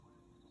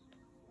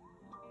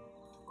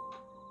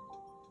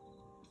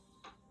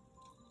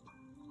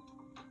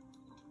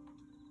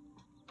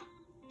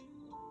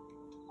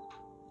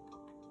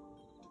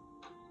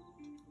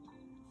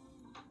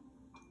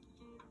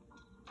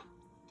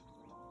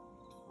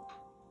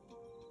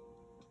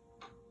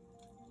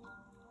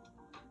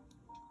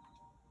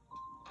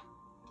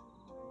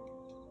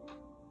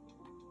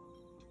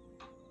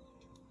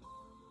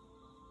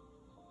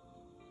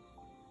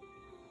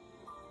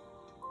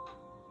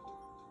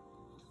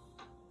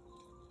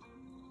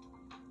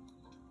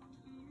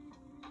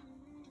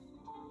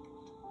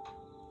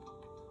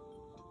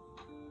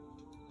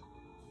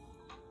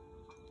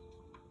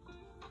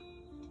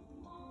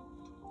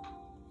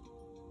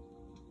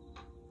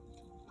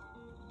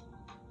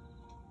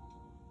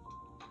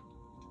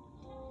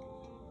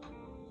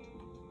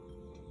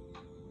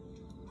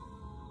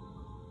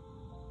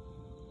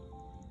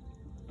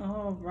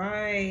All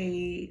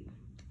right.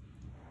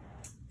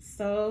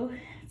 So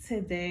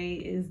today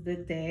is the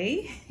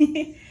day.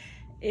 It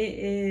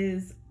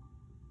is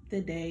the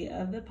day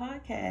of the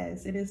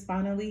podcast. It is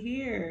finally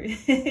here.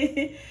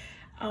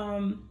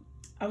 um,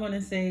 I want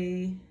to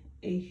say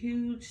a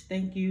huge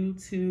thank you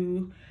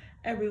to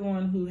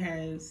everyone who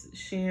has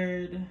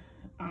shared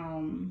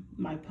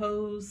my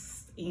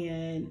posts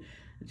and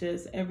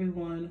just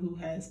everyone who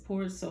has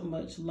poured so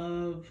much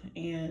love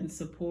and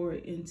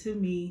support into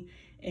me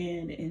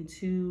and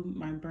into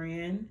my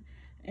brand.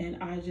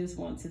 And I just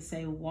want to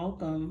say,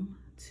 welcome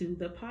to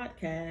the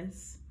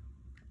podcast.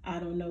 I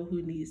don't know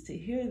who needs to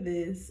hear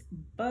this,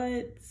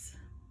 but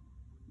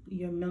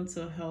your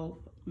mental health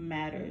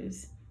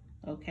matters.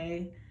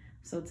 Okay?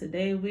 So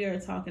today we are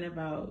talking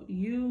about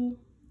you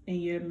and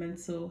your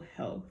mental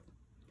health.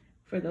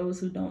 For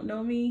those who don't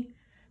know me,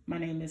 my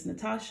name is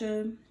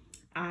Natasha.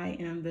 I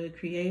am the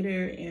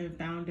creator and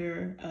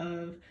founder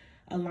of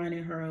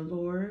Aligning Her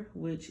Allure,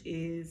 which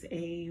is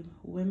a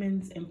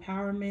women's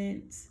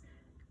empowerment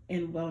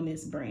and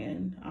wellness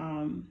brand.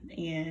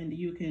 And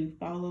you can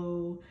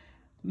follow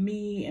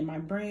me and my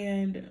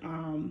brand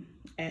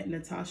at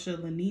Natasha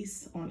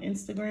Lanice on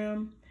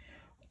Instagram.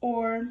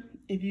 Or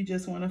if you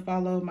just want to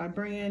follow my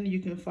brand,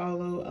 you can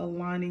follow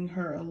Aligning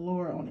Her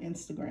Allure on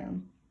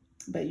Instagram.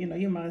 But you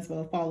might as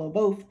well follow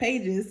both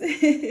pages.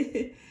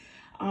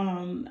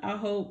 I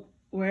hope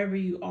wherever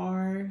you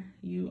are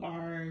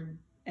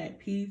at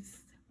peace,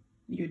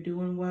 you're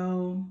doing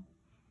well,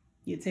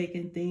 you're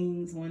taking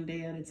things one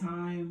day at a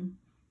time,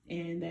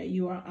 and that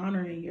you are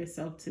honoring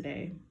yourself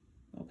today.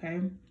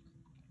 Okay.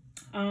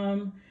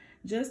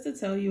 Just to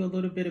tell you a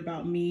little bit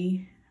about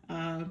me,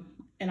 and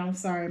I'm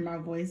sorry my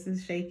voice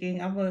is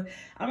shaking. I'm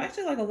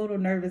actually like a little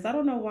nervous. I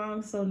don't know why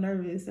I'm so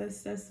nervous.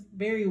 That's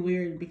very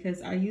weird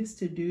because I used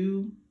to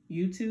do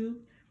YouTube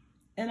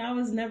and I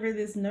was never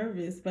this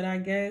nervous, but I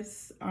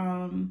guess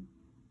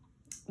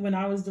when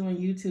I was doing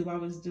YouTube, I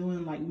was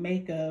doing like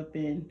makeup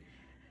and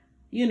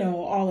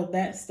all of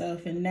that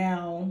stuff, and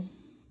now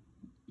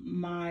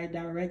my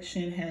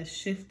direction has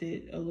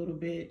shifted a little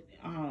bit.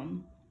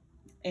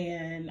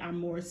 And I'm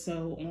more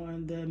so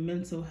on the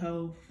mental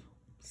health,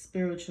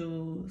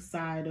 spiritual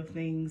side of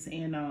things.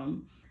 And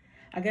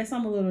I guess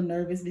I'm a little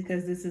nervous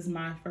because this is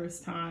my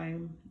first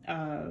time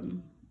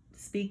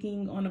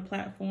speaking on a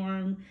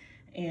platform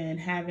and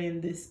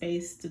having this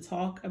space to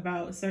talk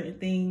about certain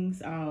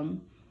things.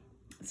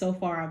 So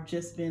far, I've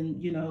just been,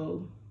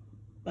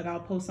 like I'll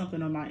post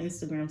something on my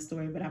Instagram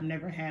story, but I've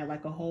never had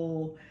like a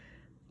whole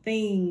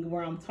thing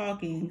where I'm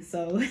talking.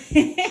 So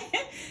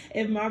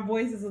if my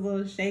voice is a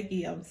little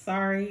shaky, I'm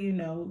sorry.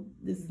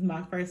 This is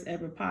my first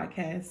ever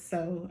podcast,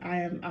 so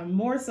I'm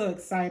more so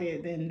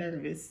excited than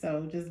nervous.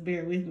 So just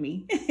bear with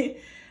me.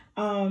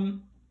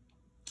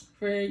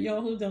 For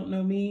y'all who don't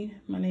know me,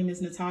 my name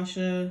is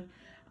Natasha.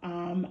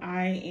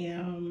 I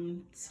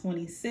am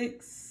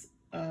 26.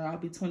 I'll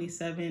be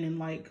 27 in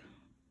like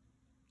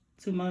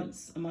 2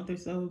 months, a month or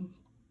so.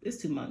 It's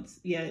 2 months.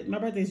 Yeah, my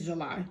birthday is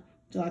July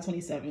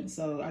 27th.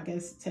 So I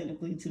guess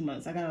technically 2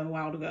 months. I got a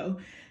while to go.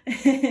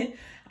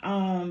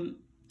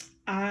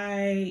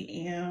 I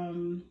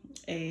am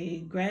a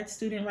grad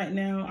student right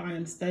now. I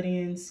am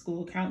studying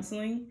school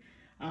counseling.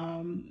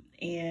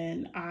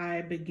 And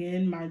I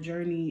begin my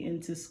journey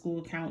into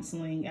school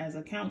counseling as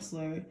a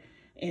counselor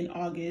in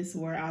August,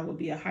 where I will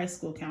be a high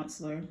school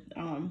counselor.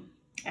 I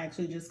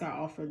actually just got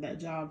offered that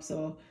job.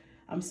 So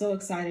I'm so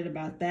excited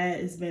about that.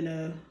 It's been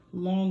a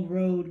long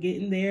road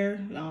getting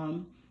there.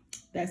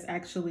 That's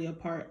actually a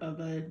part of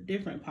a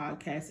different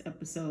podcast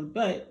episode,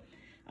 but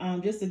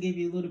just to give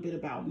you a little bit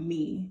about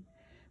me.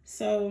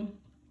 So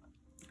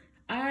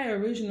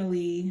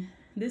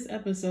this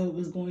episode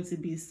was going to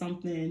be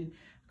something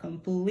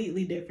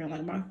completely different.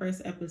 Like my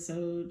first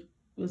episode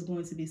was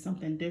going to be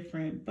something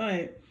different,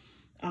 but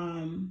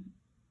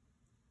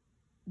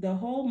the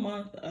whole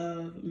month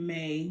of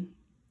May,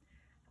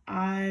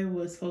 I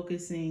was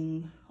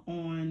focusing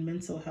on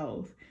mental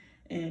health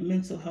and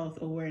mental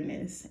health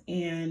awareness,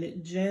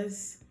 and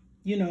just,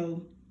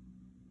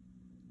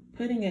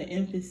 putting an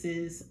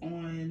emphasis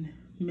on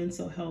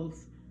mental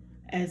health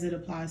as it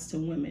applies to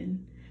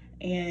women.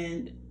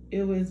 And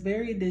it was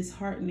very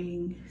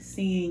disheartening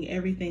seeing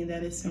everything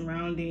that is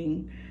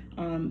surrounding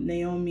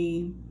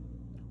Naomi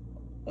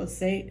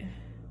Osaka.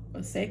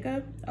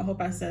 I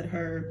hope I said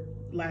her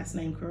last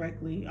name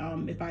correctly.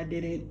 If I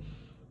didn't,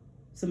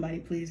 somebody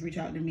please reach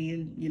out to me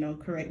and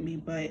correct me.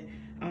 But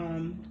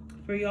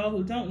for y'all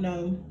who don't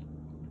know,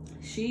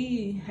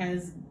 she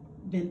has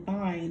been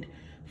fined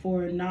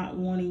for not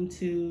wanting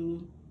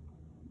to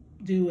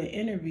do an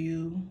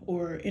interview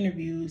or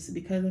interviews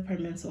because of her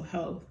mental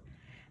health.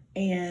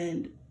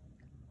 And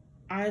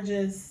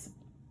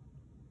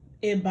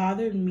it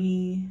bothered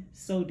me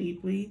so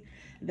deeply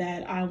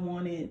that I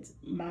wanted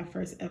my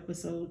first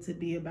episode to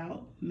be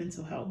about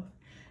mental health.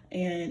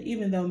 And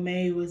even though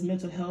May was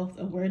Mental Health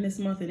Awareness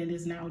Month and it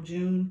is now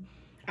June,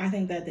 I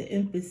think that the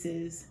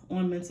emphasis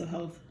on mental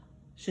health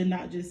should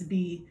not just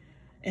be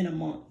in a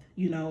month.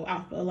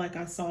 I feel like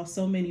I saw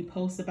so many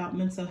posts about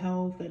mental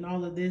health and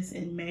all of this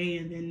in May,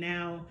 and then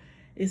now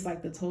it's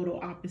like the total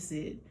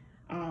opposite,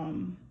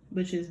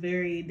 which is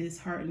very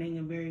disheartening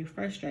and very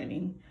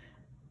frustrating.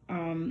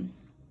 Um,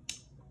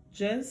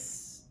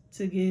 just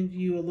to give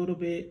you a little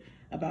bit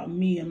about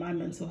me and my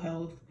mental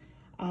health,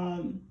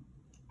 um,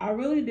 I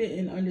really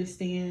didn't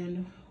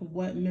understand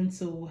what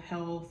mental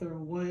health or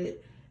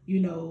what,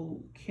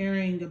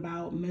 caring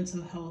about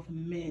mental health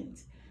meant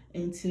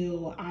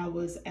until I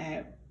was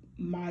at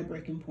my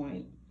breaking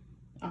point.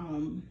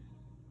 Um,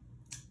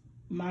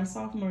 my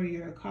sophomore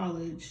year of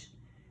college,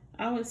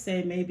 I would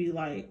say maybe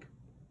like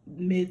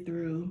mid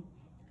through,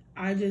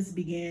 I just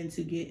began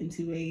to get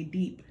into a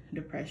deep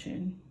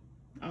depression.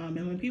 And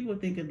when people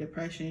think of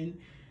depression,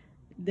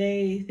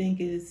 they think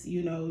it's,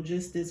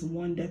 just this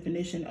one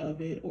definition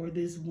of it or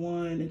this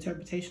one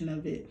interpretation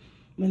of it.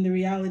 When the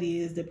reality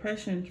is,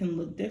 depression can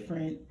look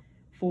different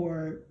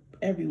for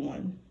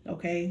everyone,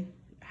 okay?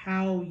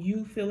 How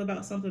you feel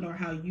about something or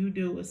how you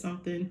deal with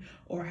something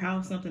or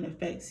how something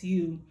affects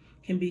you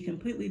can be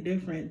completely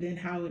different than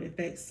how it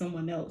affects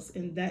someone else.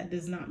 And that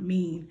does not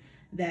mean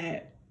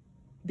that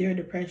their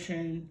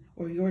depression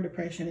or your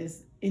depression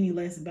is any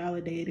less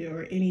validated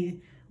or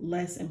any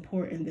less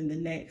important than the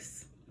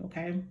next,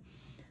 okay?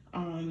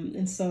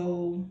 And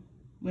so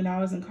when I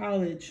was in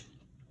college,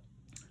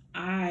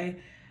 at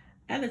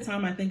the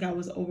time, I think I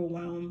was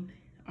overwhelmed.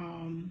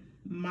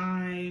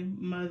 My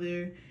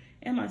mother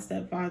and my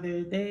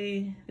stepfather,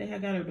 they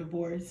had got a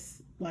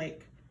divorce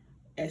like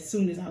as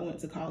soon as I went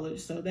to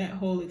college. So that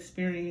whole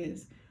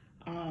experience,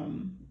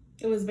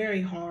 it was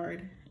very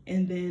hard.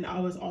 And then I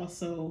was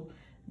also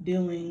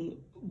dealing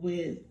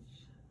with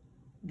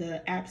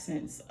the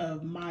absence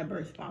of my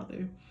birth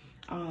father,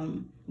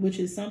 which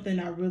is something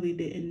I really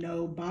didn't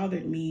know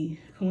bothered me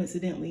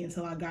coincidentally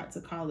until I got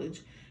to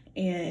college.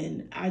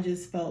 And I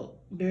just felt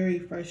very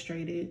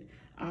frustrated.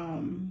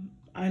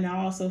 And I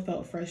also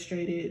felt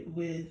frustrated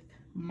with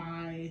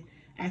my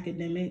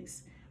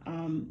academics,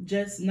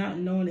 just not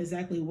knowing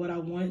exactly what I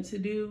wanted to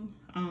do.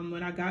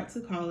 When I got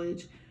to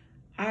college,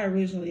 I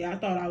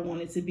thought I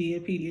wanted to be a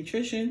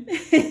pediatrician.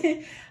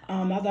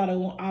 I thought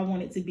I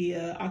wanted to be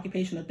an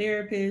occupational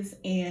therapist.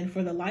 And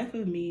for the life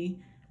of me,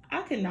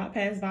 I could not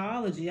pass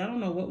biology. I don't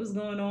know what was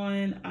going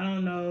on. I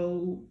don't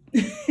know.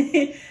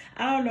 I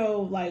don't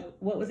know like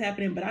what was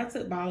happening, but I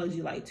took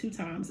biology like 2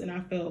 times and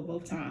I failed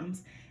both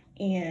times.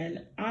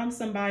 And I'm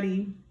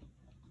somebody,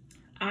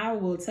 I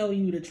will tell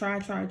you to try,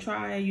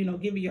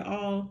 give it your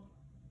all.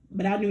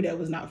 But I knew that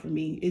was not for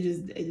me.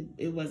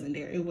 It wasn't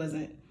there. It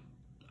wasn't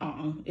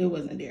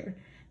there.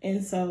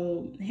 And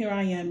so here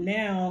I am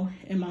now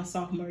in my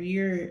sophomore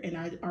year, and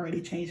I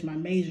already changed my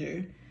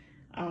major.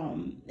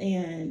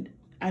 And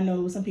I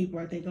know some people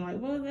are thinking like,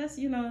 well, that's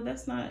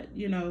not,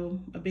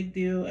 a big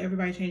deal.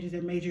 Everybody changes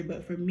their major.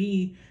 But for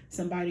me,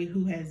 somebody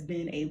who has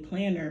been a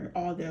planner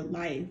all their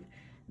life,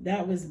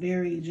 that was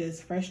very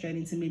just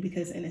frustrating to me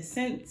because in a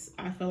sense,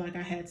 I feel like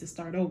I had to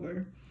start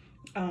over.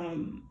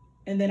 And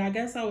then I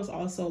guess I was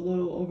also a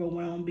little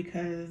overwhelmed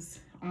because,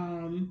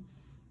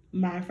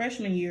 my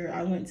freshman year,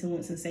 I went to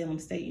Winston-Salem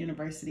State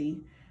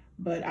University,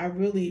 but I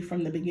really,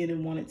 from the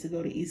beginning, wanted to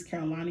go to East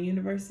Carolina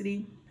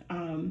University.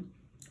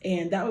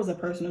 And that was a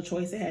personal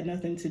choice. It had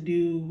nothing to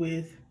do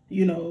with,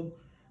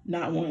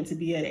 not wanting to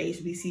be at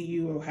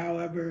HBCU or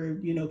however,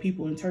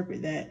 people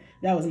interpret that.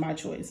 That was my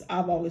choice.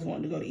 I've always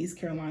wanted to go to East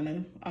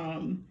Carolina.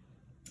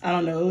 I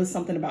don't know, it was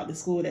something about the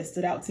school that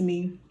stood out to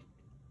me,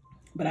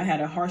 but I had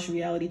a harsh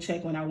reality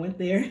check when I went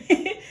there.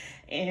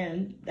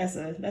 And that's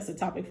a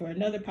topic for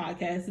another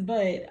podcast.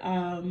 But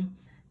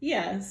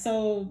yeah,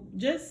 so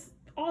just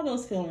all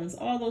those feelings,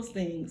 all those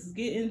things,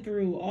 getting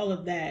through all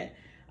of that.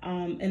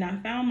 And I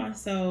found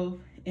myself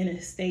in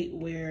a state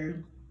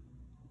where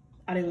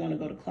I didn't want to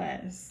go to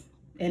class.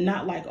 And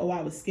not like, oh,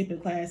 I was skipping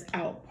class,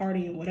 out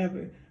partying,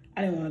 whatever.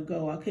 I didn't want to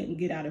go. I couldn't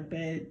get out of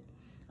bed.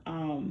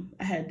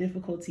 I had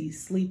difficulty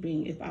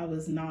sleeping if I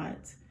was not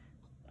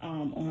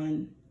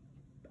on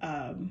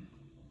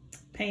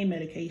pain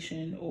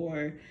medication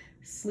or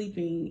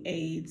sleeping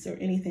aids or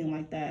anything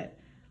like that.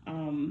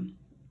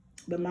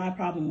 But my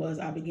problem was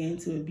I began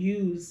to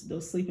abuse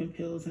those sleeping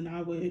pills, and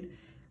I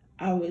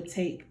would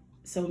take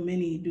so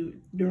many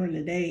during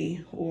the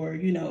day, or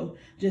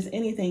just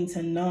anything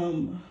to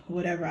numb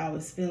whatever I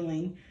was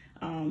feeling.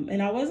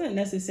 And I wasn't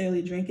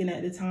necessarily drinking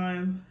at the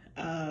time.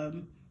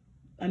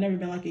 I never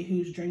been like a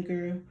huge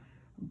drinker,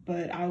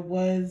 but I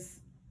was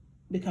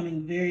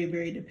becoming very,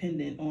 very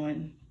dependent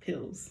on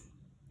pills.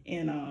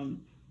 And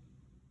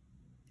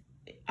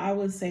I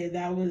would say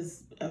that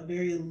was a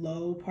very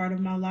low part of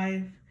my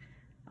life.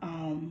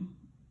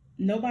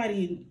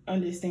 Nobody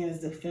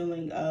understands the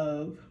feeling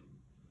of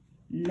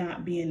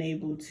not being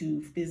able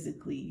to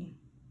physically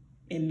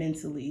and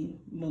mentally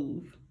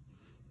move.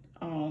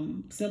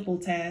 Simple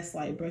tasks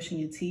like brushing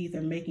your teeth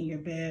or making your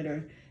bed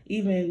or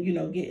even,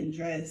 getting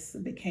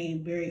dressed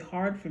became very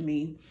hard for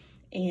me.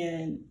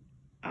 And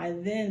I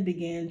then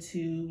began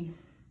to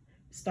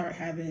start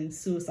having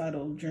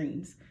suicidal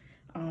dreams.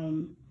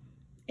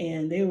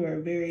 And they were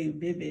very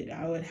vivid.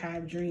 I would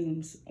have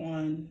dreams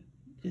on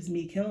just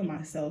me killing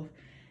myself.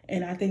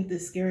 And I think the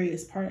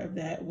scariest part of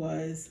that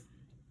was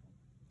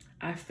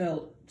I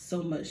felt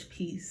so much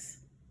peace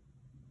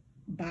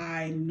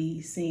by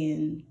me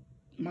seeing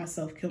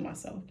myself kill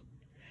myself.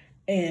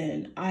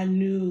 And I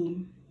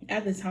knew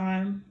at the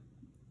time,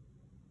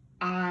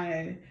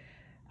 I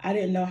I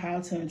didn't know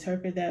how to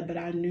interpret that, but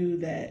I knew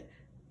that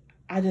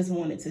I just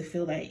wanted to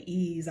feel that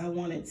ease. I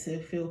wanted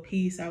to feel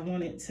peace. I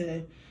wanted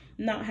to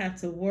not have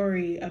to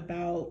worry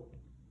about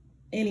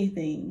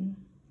anything.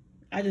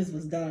 I just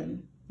was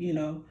done, you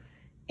know.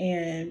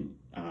 And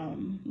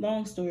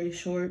long story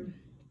short,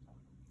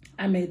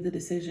 I made the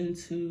decision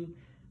to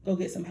go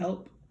get some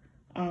help.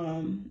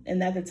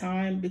 And at the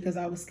time, because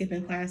I was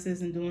skipping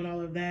classes and doing all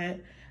of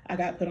that, I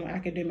got put on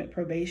academic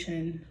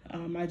probation.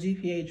 My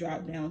GPA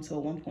dropped down to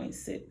a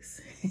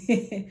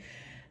 1.6.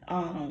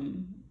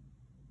 um,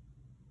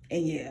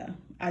 and yeah,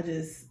 I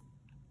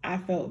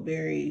felt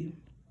very,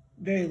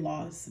 very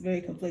lost,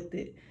 very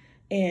conflicted.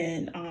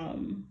 And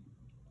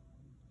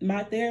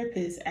my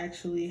therapist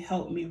actually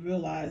helped me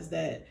realize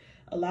that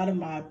a lot of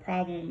my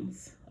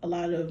problems, a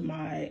lot of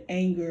my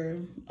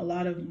anger, a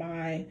lot of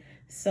my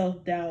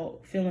self doubt,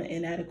 feeling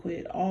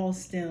inadequate, all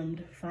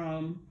stemmed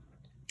from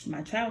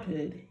my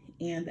childhood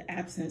and the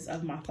absence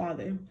of my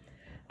father.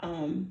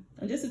 And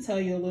just to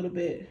tell you a little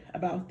bit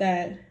about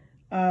that,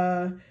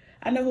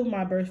 I know who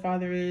my birth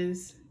father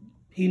is.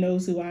 He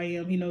knows who I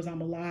am. He knows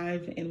I'm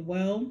alive and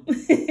well.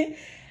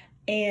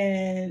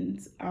 And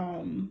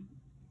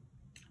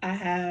I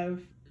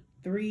have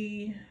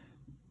three,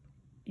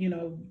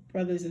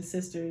 brothers and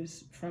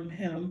sisters from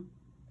him,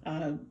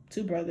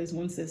 two brothers,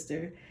 one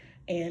sister,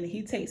 and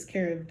he takes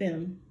care of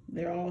them.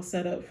 They're all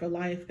set up for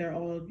life. They're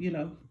all,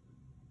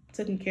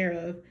 taken care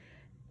of.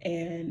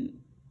 And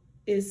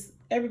it's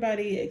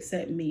everybody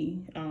except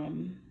me.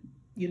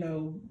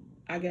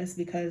 I guess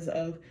because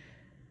of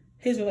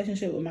his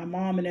relationship with my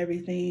mom and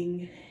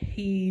everything,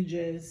 he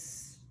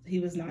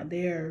was not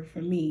there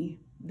for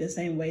me the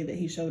same way that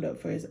he showed up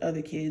for his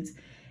other kids.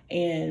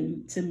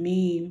 And to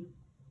me,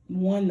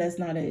 one, that's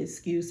not an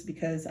excuse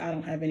because I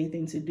don't have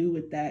anything to do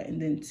with that.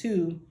 And then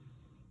two,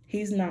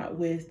 he's not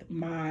with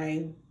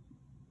my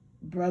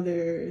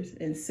brothers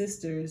and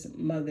sisters'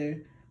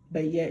 mother,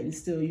 but yet and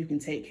still you can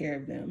take care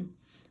of them.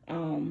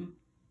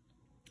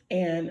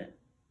 And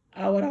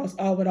I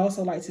would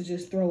also like to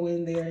just throw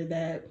in there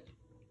that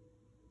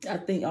I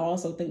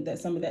also think that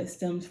some of that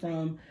stems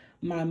from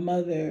my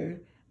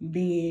mother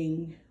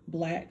being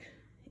Black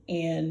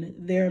and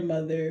their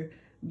mother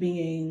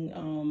being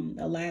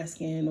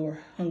Alaskan or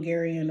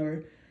Hungarian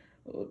or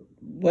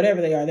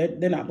whatever they are.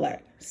 They're not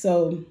Black.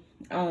 So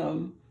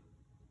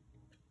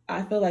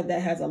I feel like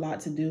that has a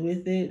lot to do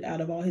with it.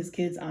 Out of all his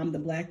kids, I'm the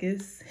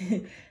Blackest.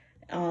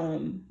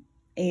 And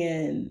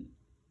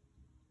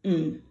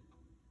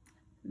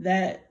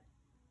that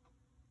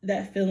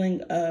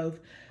feeling of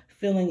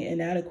feeling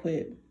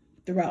inadequate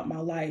throughout my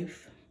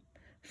life,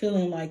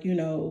 feeling like,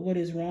 what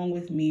is wrong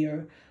with me,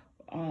 or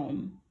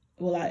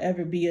will I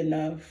ever be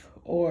enough,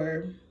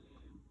 or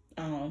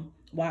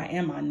why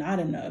am I not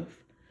enough?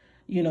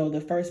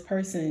 The first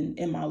person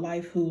in my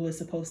life who was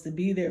supposed to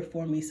be there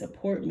for me,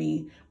 support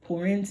me,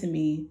 pour into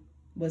me,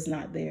 was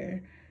not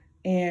there.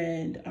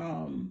 And,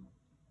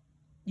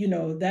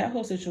 that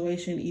whole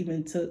situation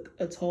even took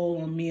a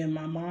toll on me and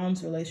my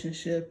mom's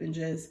relationship. And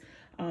just,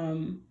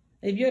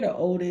 if you're the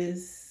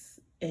oldest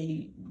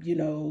and,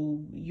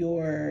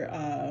 you're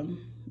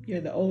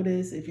the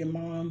oldest, if your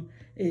mom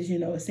is,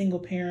 a single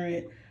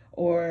parent,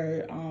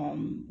 or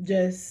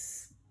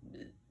just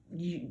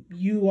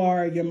you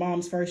are your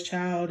mom's first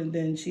child and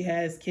then she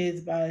has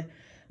kids by,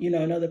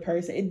 another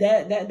person,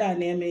 that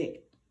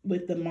dynamic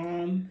with the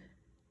mom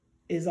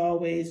is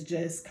always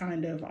just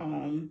kind of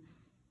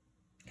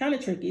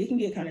tricky. It can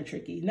get kind of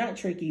tricky. Not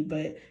tricky,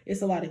 but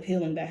it's a lot of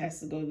healing that has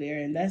to go there.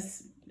 And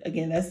that's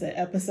an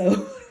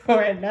episode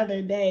for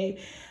another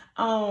day.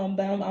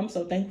 But I'm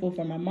so thankful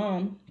for my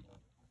mom.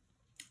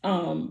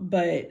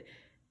 But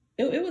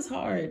it was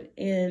hard.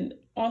 And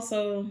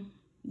also,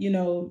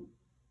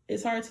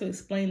 it's hard to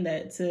explain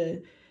that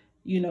to,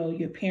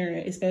 your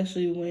parent,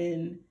 especially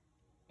when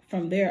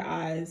from their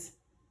eyes,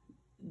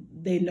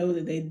 they know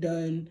that they've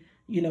done,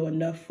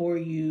 enough for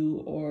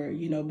you, or,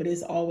 but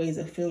it's always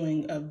a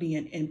feeling of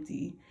being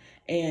empty.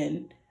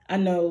 And I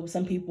know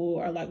some people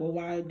are like, well,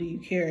 why do you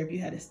care if you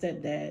had a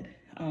stepdad?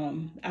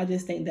 I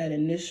just think that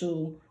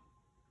initial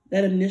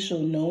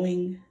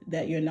knowing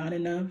that you're not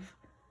enough,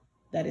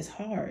 that is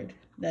hard.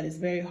 That is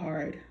very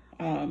hard.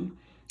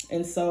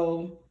 And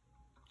so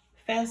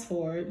fast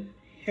forward,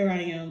 here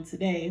I am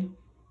today,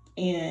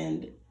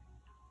 and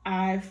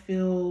I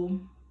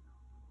feel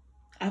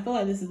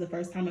like this is the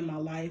first time in my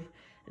life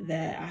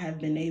that I have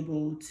been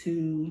able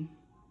to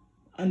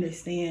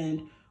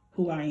understand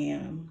who I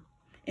am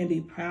and be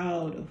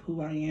proud of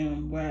who I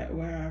am, where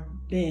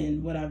I've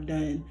been, what I've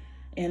done.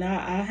 And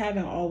I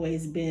haven't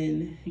always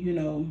been,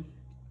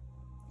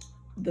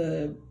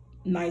 the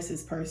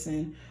nicest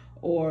person,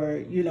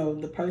 or,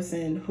 the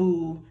person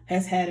who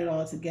has had it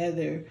all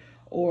together,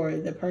 or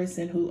the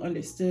person who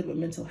understood what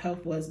mental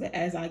health was. But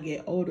as I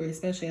get older,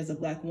 especially as a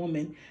Black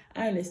woman,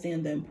 I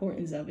understand the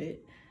importance of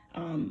it.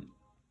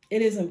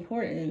 It is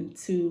important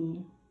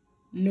to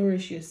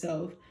nourish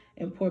yourself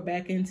and pour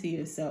back into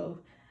yourself.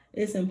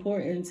 It's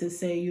important to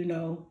say,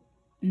 no,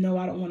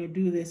 I don't want to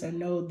do this, or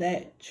no,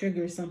 that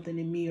triggers something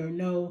in me, or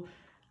no,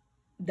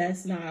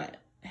 that's not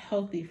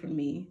healthy for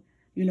me.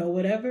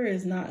 Whatever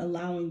is not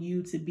allowing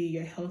you to be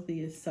your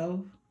healthiest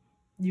self,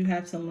 you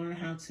have to learn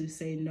how to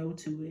say no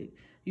to it.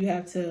 You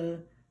have to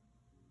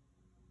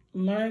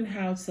learn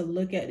how to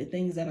look at the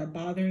things that are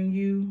bothering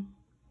you,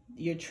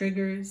 your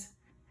triggers,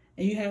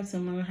 and you have to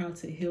learn how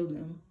to heal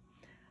them.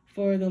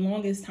 For the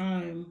longest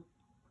time,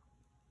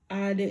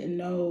 I didn't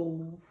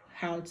know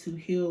how to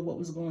heal what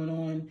was going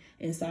on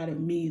inside of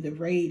me, the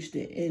rage,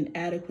 the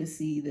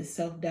inadequacy, the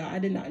self-doubt. I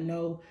did not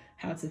know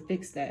how to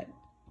fix that.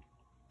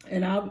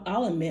 And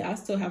I'll admit, I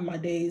still have my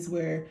days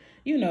where,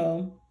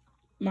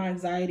 my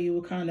anxiety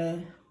will kind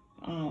of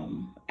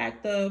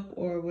act up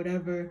or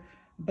whatever.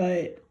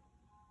 But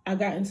I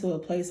got into a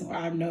place where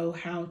I know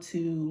how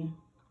to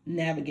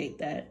navigate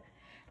that.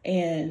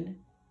 And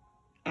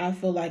I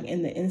feel like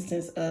in the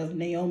instance of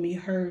Naomi,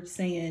 her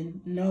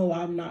saying, no,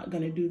 I'm not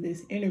going to do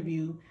this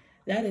interview,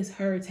 that is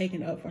her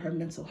taking up for her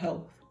mental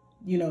health.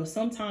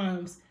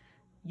 Sometimes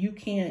you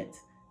can't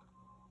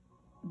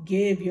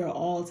give your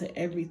all to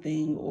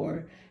everything,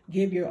 or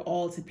give your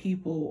all to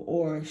people,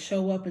 or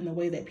show up in the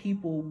way that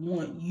people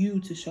want you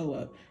to show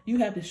up. You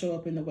have to show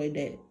up in the way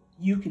that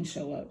you can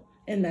show up,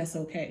 and that's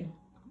okay.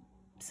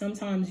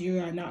 Sometimes you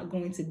are not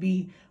going to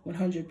be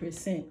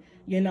 100%.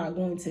 You're not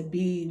going to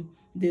be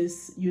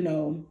this,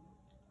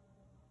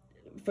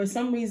 for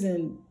some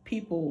reason,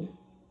 people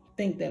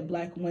think that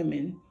Black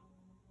women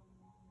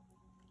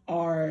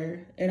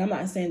are, and I'm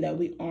not saying that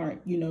we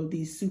aren't,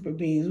 these super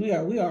beings.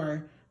 We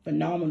are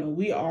phenomenal.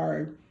 We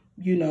are,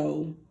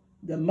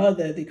 the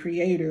mother, the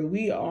creator.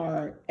 We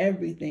are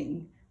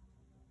everything.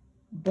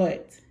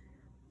 But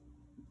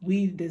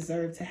we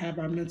deserve to have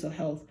our mental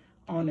health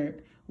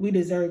honored. We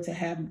deserve to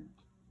have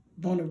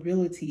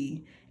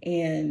vulnerability.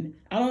 And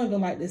I don't even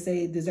like to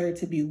say deserve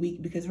to be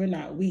weak, because we're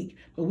not weak,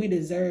 but we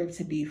deserve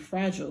to be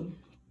fragile.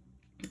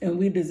 And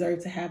we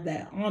deserve to have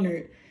that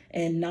honored,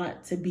 and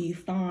not to be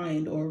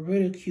fined or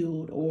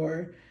ridiculed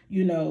or,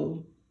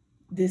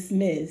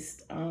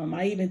 dismissed.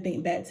 I even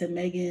think back to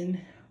Meghan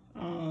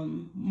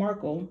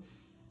Markle,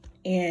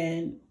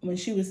 and when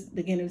she was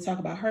beginning to talk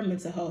about her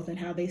mental health and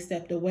how they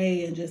stepped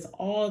away, and just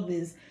all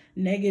this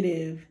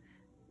negative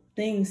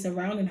things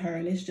surrounding her.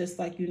 And it's just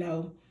like,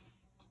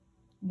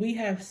 we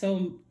have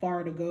so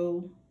far to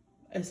go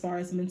as far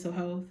as mental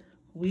health.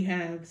 We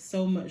have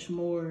so much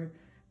more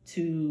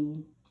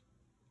to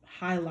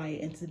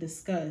highlight and to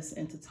discuss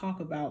and to talk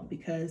about,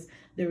 because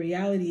the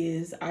reality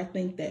is, I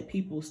think that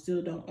people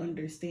still don't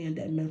understand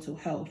that mental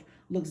health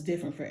looks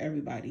different for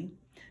everybody.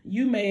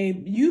 You may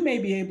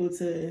be able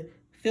to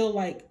feel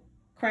like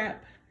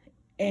crap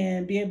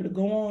and be able to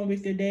go on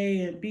with your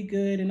day and be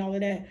good and all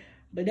of that,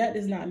 but that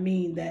does not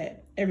mean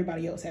that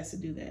everybody else has to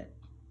do that.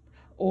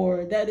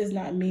 Or that does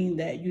not mean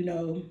that,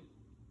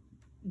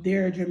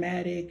 they're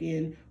dramatic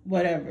and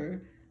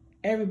whatever.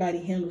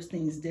 Everybody handles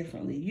things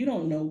differently. You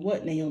don't know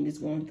what Naomi's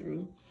going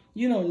through.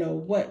 You don't know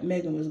what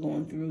Megan was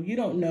going through. You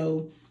don't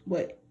know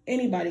what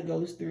anybody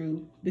goes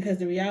through, because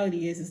the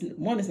reality is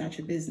one, it's not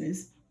your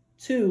business.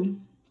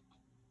 Two,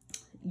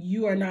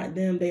 you are not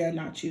them, they are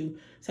not you.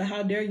 So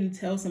how dare you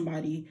tell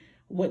somebody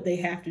what they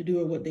have to do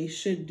or what they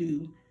should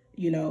do,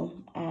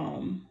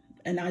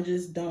 and I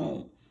just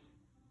don't.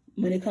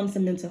 When it comes to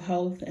mental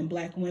health and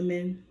Black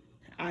women,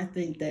 I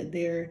think that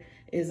there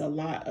is a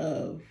lot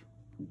of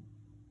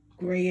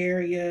gray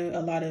area,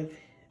 a lot of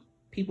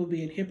people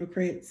being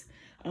hypocrites,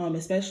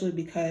 especially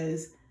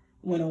because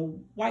when a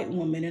white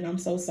woman, and I'm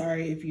so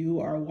sorry if you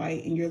are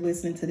white and you're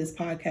listening to this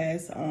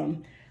podcast,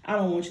 I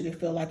don't want you to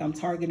feel like I'm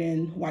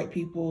targeting white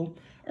people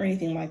or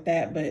anything like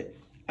that, but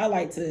I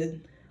like to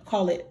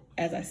call it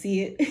as I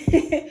see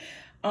it.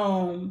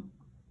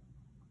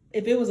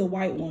 If it was a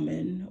white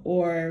woman,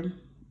 or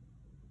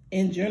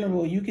in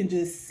general, you can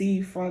just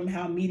see from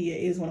how media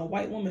is, when a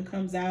white woman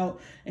comes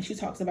out and she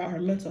talks about her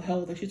mental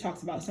health, or she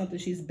talks about something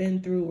she's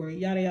been through, or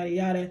yada, yada,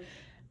 yada,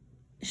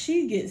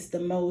 she gets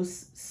the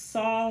most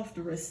soft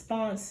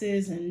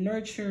responses and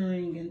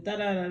nurturing and da,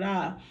 da, da,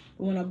 da.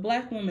 But when a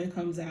Black woman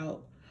comes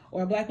out,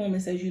 or a Black woman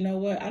says, you know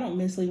what, I don't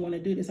mentally want to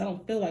do this. I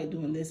don't feel like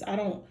doing this.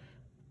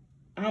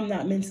 I'm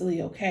not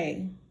mentally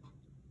okay.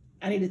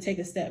 I need to take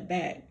a step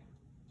back.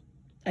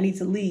 I need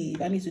to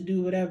leave. I need to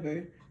do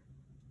whatever.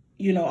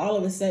 All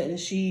of a sudden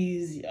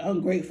she's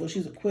ungrateful.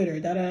 She's a quitter.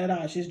 Da da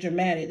da. She's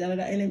dramatic. Da da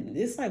da. And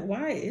it's like,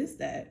 why is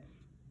that?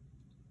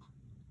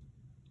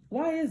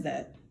 Why is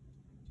that?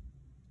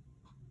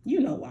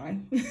 You know why.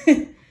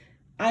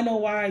 I know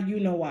why.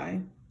 You know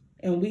why.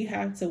 And we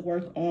have to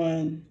work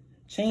on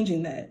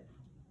changing that.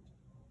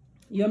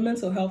 Your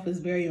mental health is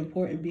very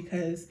important,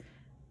 because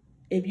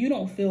if you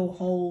don't feel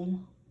whole,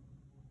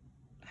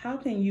 how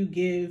can you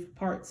give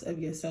parts of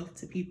yourself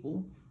to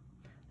people?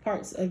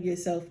 Parts of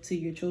yourself to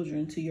your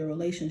children, to your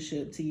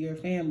relationship, to your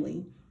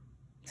family,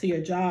 to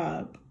your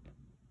job.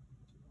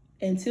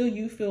 Until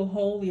you feel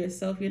whole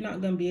yourself, you're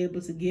not going to be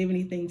able to give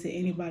anything to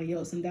anybody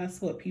else. And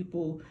that's what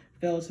people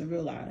fail to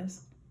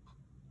realize.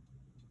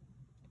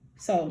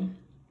 So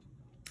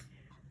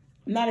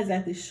I'm not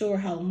exactly sure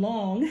how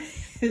long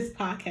this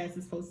podcast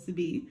is supposed to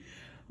be,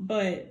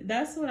 but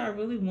that's what I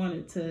really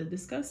wanted to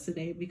discuss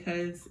today,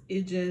 because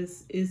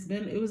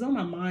it was on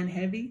my mind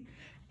heavy,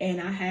 and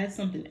I had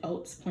something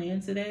else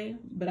planned today,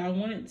 but I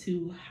wanted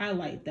to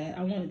highlight that.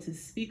 I wanted to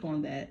speak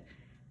on that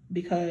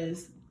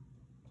because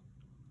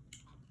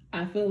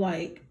I feel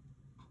like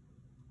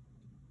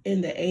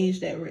in the age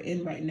that we're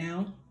in right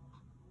now,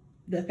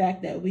 the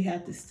fact that we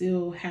have to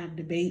still have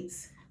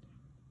debates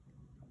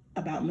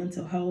about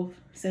mental health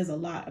says a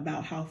lot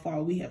about how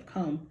far we have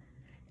come.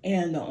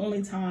 And the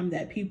only time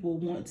that people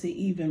want to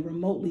even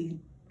remotely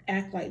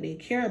act like they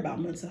care about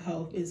mental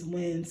health is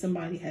when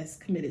somebody has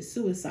committed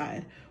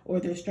suicide or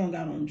they're strung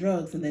out on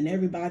drugs. And then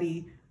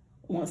everybody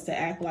wants to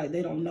act like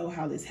they don't know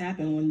how this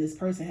happened when this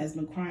person has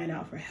been crying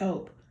out for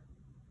help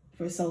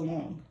for so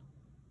long.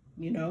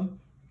 You know,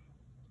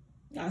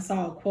 I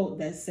saw a quote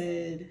that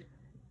said,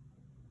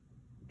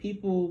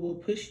 people will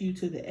push you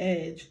to the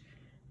edge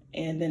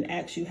and then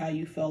ask you how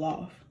you fell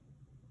off.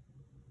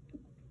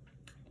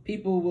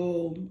 People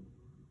will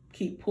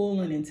keep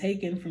pulling and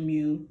taking from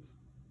you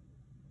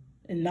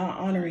and not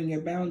honoring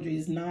your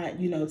boundaries, not,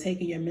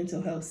 taking your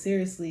mental health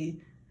seriously,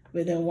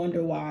 but then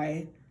wonder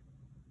why,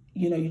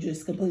 you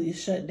just completely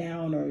shut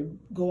down or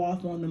go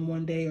off on them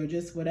one day or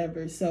just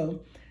whatever.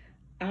 So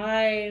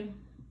I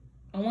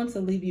want to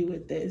leave you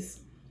with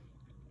this.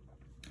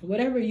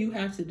 Whatever you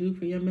have to do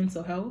for your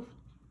mental health,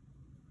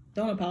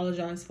 don't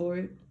apologize for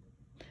it.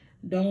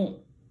 Don't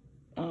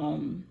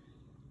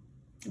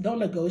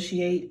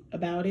negotiate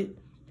about it.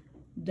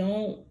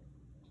 Don't,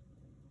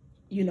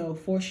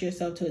 force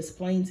yourself to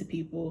explain to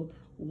people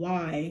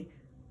why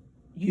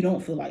you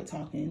don't feel like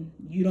talking.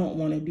 You don't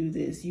want to do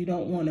this. You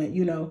don't want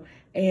to,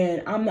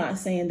 and I'm not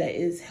saying that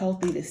it's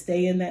healthy to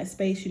stay in that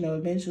space.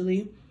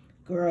 Eventually,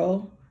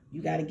 girl,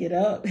 you got to get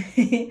up,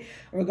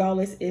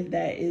 regardless if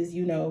that is,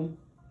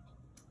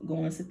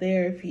 going to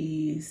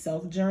therapy,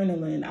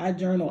 self-journaling. I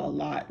journal a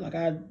lot. Like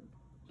I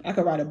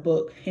could write a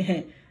book.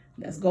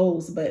 That's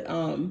goals. But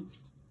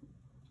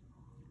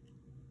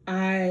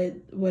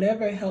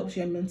whatever helps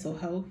your mental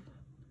health,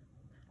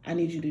 I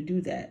need you to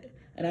do that.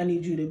 And I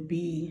need you to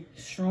be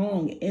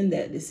strong in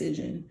that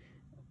decision.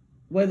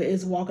 Whether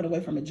it's walking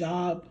away from a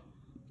job,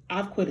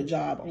 I've quit a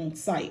job on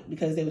site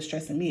because they were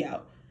stressing me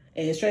out.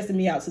 And it's stressing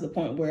me out to the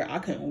point where I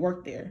couldn't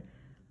work there.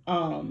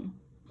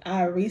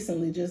 I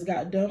recently just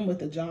got done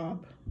with a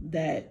job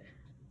that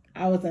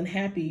I was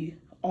unhappy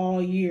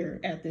all year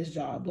at this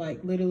job.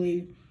 Like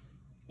literally,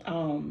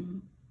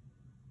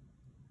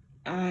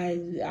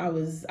 I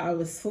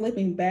was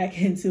slipping back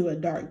into a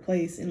dark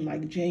place in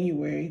like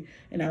January,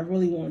 and I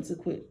really wanted to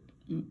quit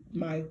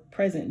my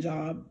present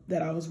job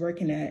that I was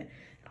working at.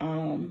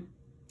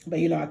 But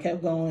I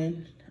kept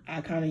going.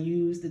 I kind of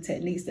used the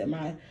techniques that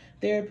my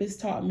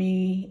therapist taught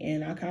me,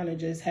 and I kind of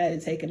just had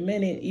to take a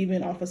minute,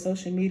 even off of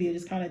social media,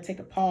 just kind of take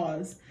a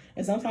pause.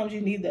 And sometimes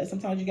you need that.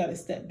 Sometimes you got to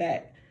step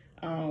back.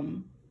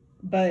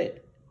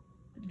 But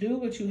do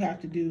what you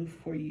have to do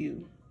for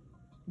you,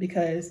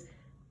 because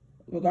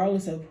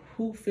regardless of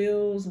who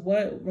feels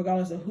what,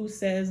 regardless of who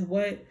says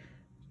what,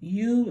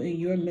 you and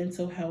your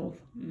mental health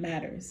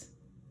matters.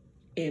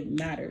 It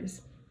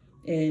matters.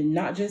 And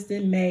not just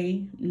in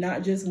May,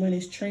 not just when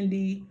it's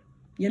trendy.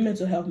 Your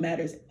mental health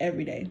matters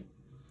every day.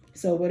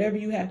 So whatever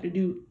you have to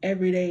do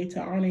every day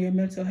to honor your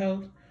mental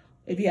health,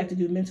 if you have to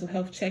do mental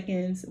health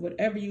check-ins,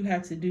 whatever you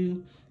have to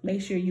do,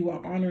 make sure you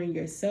are honoring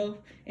yourself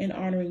and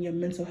honoring your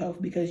mental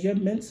health, because your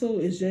mental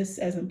is just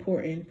as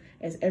important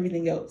as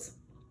everything else.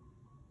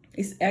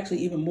 It's actually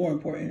even more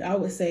important. I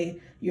would say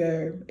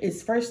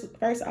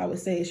first I would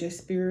say it's your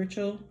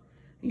spiritual,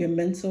 your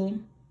mental,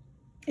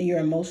 and your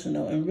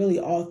emotional, and really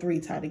all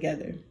three tie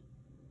together.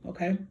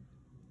 Okay?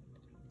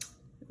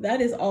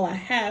 That is all I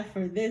have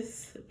for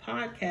this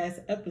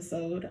podcast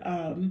episode.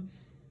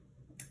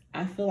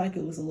 I feel like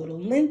it was a little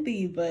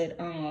lengthy, but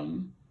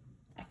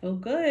I feel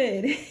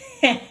good.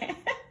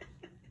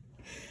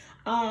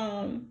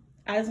 I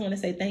just want to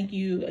say thank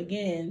you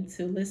again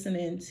to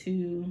listening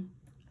to,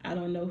 I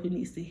don't know who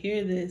needs to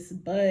hear this,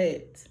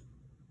 but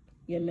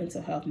your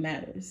mental health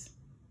matters.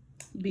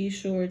 Be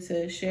sure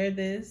to share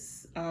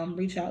this,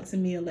 reach out to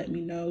me and let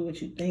me know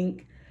what you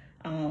think.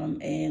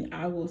 And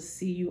I will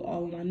see you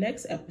all in my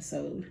next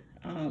episode.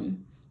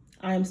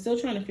 I am still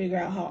trying to figure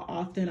out how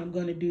often I'm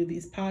going to do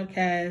these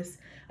podcasts.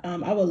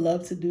 I would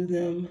love to do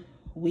them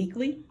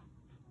weekly.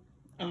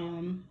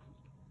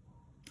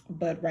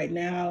 But right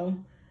now,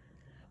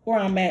 where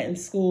I'm at in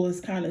school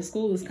is kind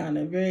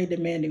of very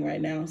demanding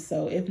right now.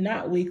 So if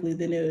not weekly,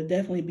 then it'll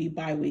definitely be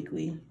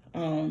bi-weekly.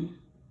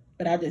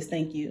 But I just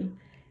thank you.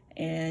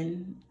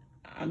 And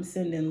I'm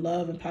sending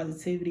love and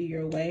positivity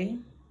your way.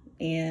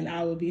 And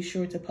I will be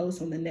sure to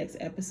post when the next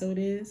episode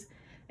is.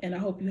 And I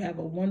hope you have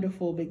a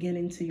wonderful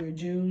beginning to your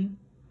June.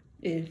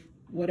 If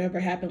whatever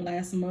happened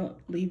last month,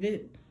 leave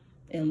it.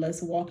 And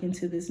let's walk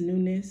into this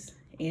newness.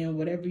 And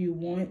whatever you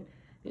want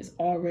is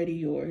already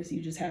yours.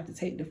 You just have to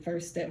take the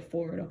first step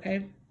forward,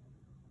 okay?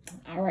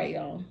 All right,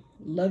 y'all.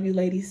 Love you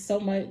ladies so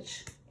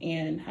much.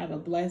 And have a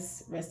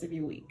blessed rest of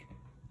your week.